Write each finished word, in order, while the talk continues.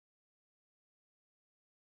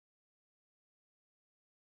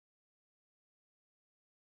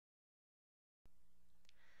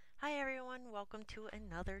Hi everyone, welcome to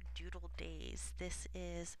another Doodle Daze. This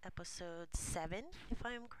is episode 7, if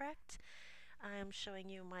I am correct. I'm showing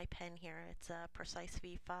you my pen here. It's a Precise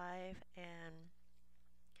V5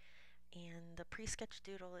 and the pre-sketch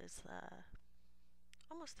doodle is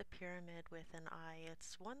almost a pyramid with an eye.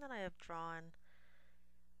 It's one that I have drawn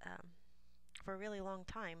um, for a really long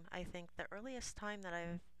time. I think the earliest time that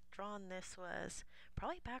I've drawn this was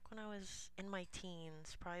probably back when I was in my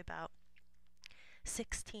teens, probably about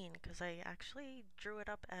 16, because I actually drew it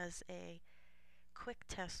up as a quick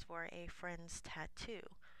test for a friend's tattoo.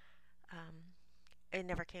 Um, it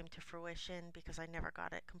never came to fruition because I never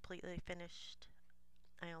got it completely finished.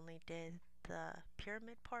 I only did the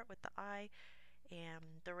pyramid part with the eye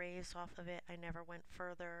and the rays off of it. I never went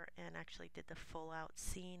further and actually did the full out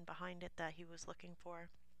scene behind it that he was looking for,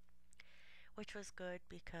 which was good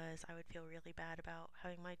because I would feel really bad about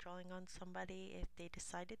having my drawing on somebody if they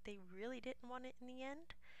decided they really didn't want it in the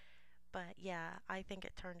end. But yeah, I think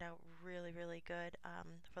it turned out really, really good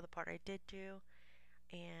for the part I did do.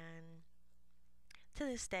 And to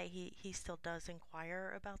this day, he still does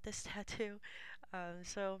inquire about this tattoo.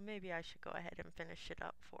 So maybe I should go ahead and finish it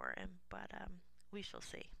up for him, but we shall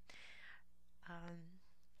see. Um,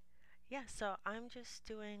 yeah, so I'm just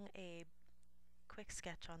doing a quick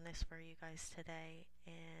sketch on this for you guys today,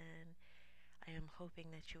 and I am hoping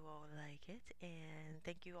that you all like it. And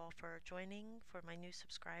thank you all for joining. For my new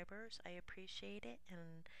subscribers, I appreciate it,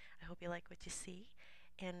 and I hope you like what you see.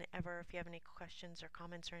 And ever, if you have any questions or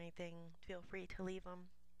comments or anything, feel free to leave them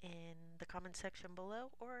in the comment section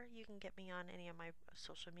below, or you can get me on any of my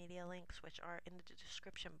social media links, which are in the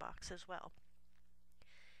description box as well.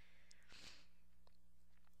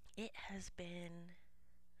 It has been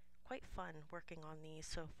quite fun working on these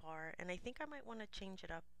so far, and I think I might want to change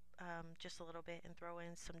it up just a little bit and throw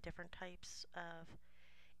in some different types of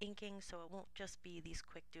inking so it won't just be these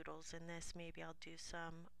quick doodles in this. Maybe I'll do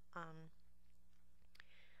some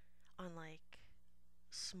on like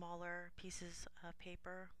smaller pieces of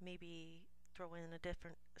paper, maybe throw in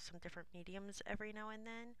some different mediums every now and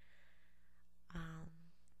then. Um,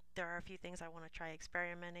 there are a few things I want to try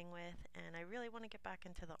experimenting with, and I really want to get back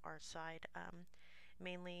into the art side.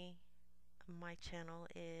 Mainly, my channel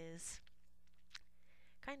is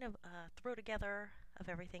kind of a throw together of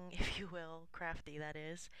everything, if you will, crafty that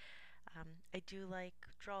is. I do like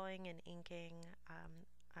drawing and inking.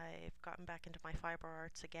 I've gotten back into my fiber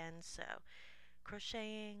arts again, so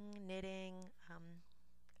crocheting, knitting,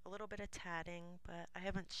 a little bit of tatting, but I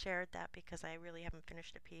haven't shared that because I really haven't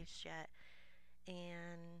finished a piece yet.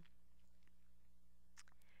 And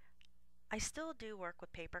I still do work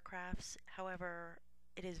with paper crafts, however,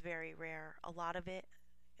 it is very rare. A lot of it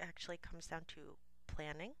actually comes down to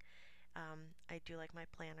planning. I do like my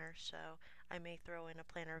planner, so I may throw in a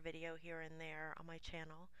planner video here and there on my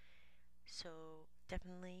channel. So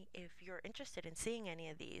definitely, if you're interested in seeing any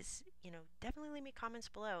of these, definitely leave me comments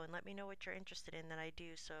below and let me know what you're interested in that I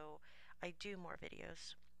do, so I do more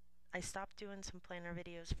videos. I stopped doing some planner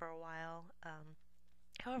videos for a while.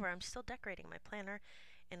 However, I'm still decorating my planner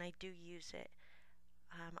and I do use it.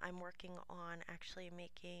 I'm working on actually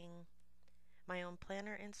making my own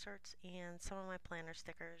planner inserts and some of my planner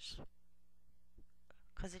stickers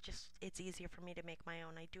because it's easier for me to make my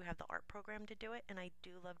own. I do have the art program to do it, and I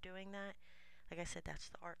do love doing that. Like I said, that's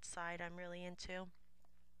the art side I'm really into.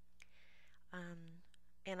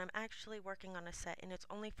 And I'm actually working on a set, and it's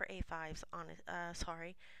only for A5s.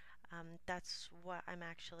 Sorry. That's what I'm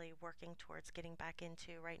actually working towards getting back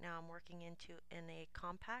into right now. I'm working into in a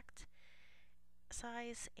compact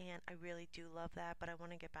size, and I really do love that, but I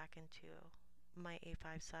want to get back into my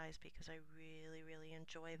A5 size because I really, really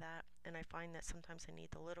enjoy that, and I find that sometimes I need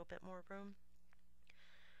a little bit more room.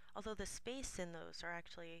 Although the space in those are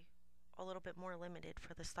actually a little bit more limited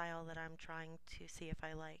for the style that I'm trying to see if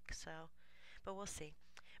I like, so, but we'll see.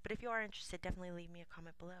 But if you are interested, definitely leave me a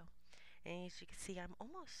comment below. And as you can see, I'm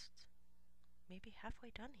almost maybe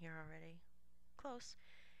halfway done here already. Close.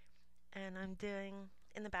 And I'm doing,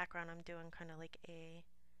 in the background, I'm doing kind of like a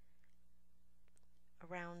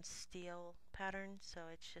round steel pattern, so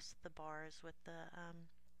it's just the bars with the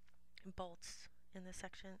bolts in the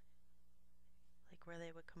section, like where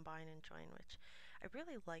they would combine and join, which I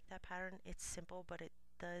really like that pattern. It's simple, but it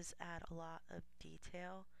does add a lot of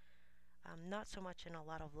detail. Not so much in a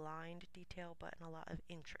lot of lined detail, but in a lot of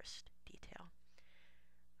interest detail.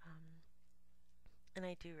 And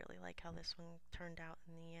I do really like how this one turned out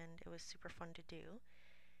in the end. It was super fun to do.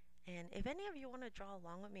 And if any of you want to draw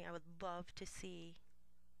along with me, I would love to see,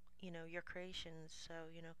 your creations. So,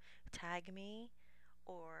 tag me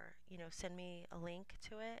or, send me a link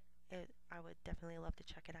to it. I would definitely love to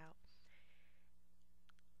check it out.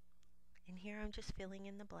 And here I'm just filling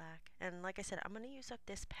in the black. And like I said, I'm going to use up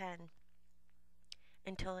this pen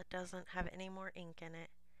until it doesn't have any more ink in it.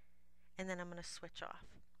 And then I'm going to switch off.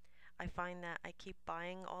 I find that I keep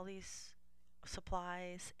buying all these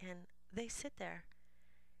supplies and they sit there.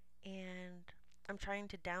 And I'm trying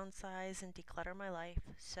to downsize and declutter my life.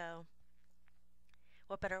 So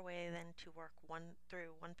what better way than to work through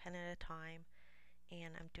one pen at a time,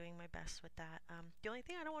 and I'm doing my best with that. The only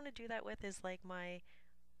thing I don't want to do that with is like my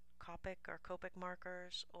Copic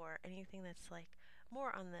markers or anything that's like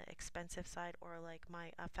more on the expensive side, or like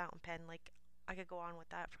my fountain pen. Like I could go on with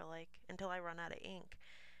that for like until I run out of ink.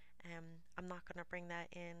 I'm not gonna bring that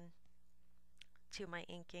in to my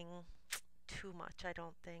inking too much, I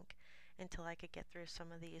don't think, until I could get through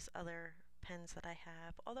some of these other pens that I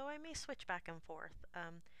have. Although I may switch back and forth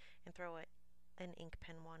and throw an ink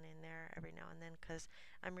pen one in there every now and then, because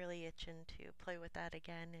I'm really itching to play with that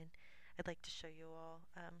again, and I'd like to show you all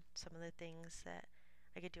some of the things that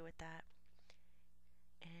I could do with that.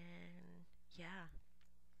 And yeah,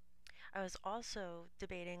 I was also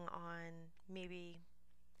debating on maybe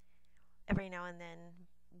every now and then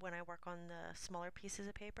when I work on the smaller pieces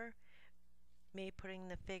of paper, maybe putting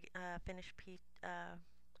the finished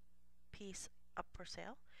piece up for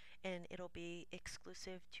sale, and it'll be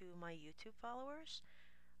exclusive to my YouTube followers.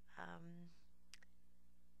 Um,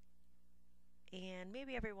 and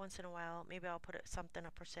maybe every once in a while, maybe I'll put something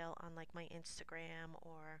up for sale on like my Instagram,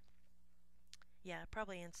 or yeah,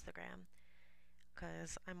 probably Instagram,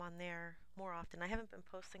 because I'm on there more often. I haven't been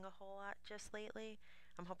posting a whole lot just lately.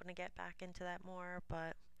 I'm hoping to get back into that more,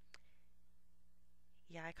 but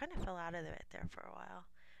yeah, I kind of fell out of it there for a while.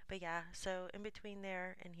 But yeah, so in between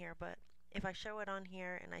there and here, but if I show it on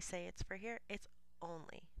here and I say it's for here, it's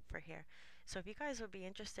only for here. So if you guys would be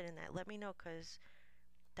interested in that, let me know, because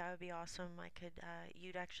that would be awesome.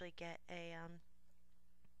 You'd actually get a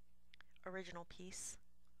original piece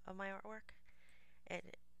of my artwork,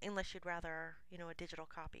 it, unless you'd rather, a digital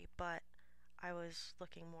copy. But I was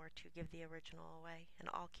looking more to give the original away, and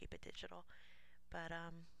I'll keep it digital. But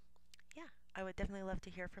yeah, I would definitely love to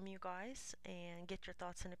hear from you guys and get your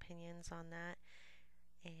thoughts and opinions on that.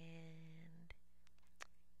 And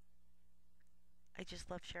I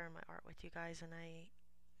just love sharing my art with you guys, and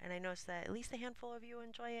I noticed that at least a handful of you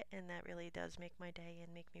enjoy it, and that really does make my day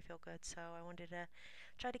and make me feel good. So I wanted to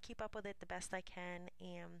try to keep up with it the best I can,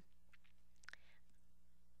 and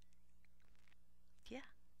yeah,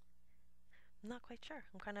 I'm not quite sure.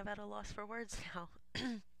 I'm kind of at a loss for words now.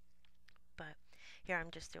 But here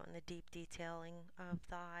I'm just doing the deep detailing of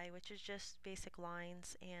the eye, which is just basic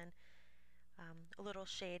lines and a little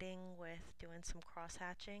shading with doing some cross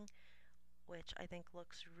hatching, which I think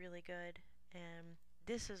looks really good. And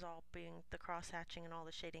this is all being, the cross hatching and all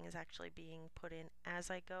the shading is actually being put in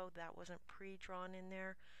as I go. That wasn't pre-drawn in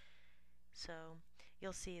there. So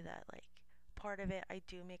you'll see that like part of it I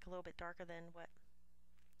do make a little bit darker than what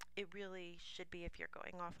it really should be if you're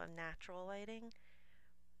going off of natural lighting.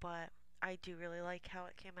 But I do really like how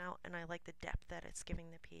it came out, and I like the depth that it's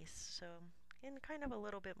giving the piece. So in kind of a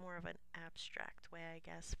little bit more of an abstract way, I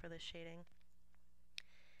guess, for the shading.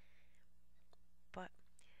 But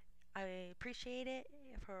I appreciate it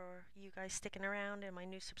for you guys sticking around, and my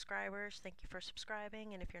new subscribers. Thank you for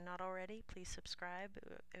subscribing, and if you're not already, please subscribe.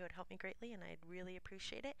 It would help me greatly, and I'd really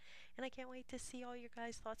appreciate it. And I can't wait to see all your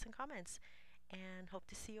guys' thoughts and comments, and hope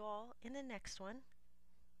to see you all in the next one.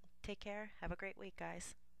 Take care. Have a great week,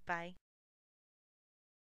 guys. Bye.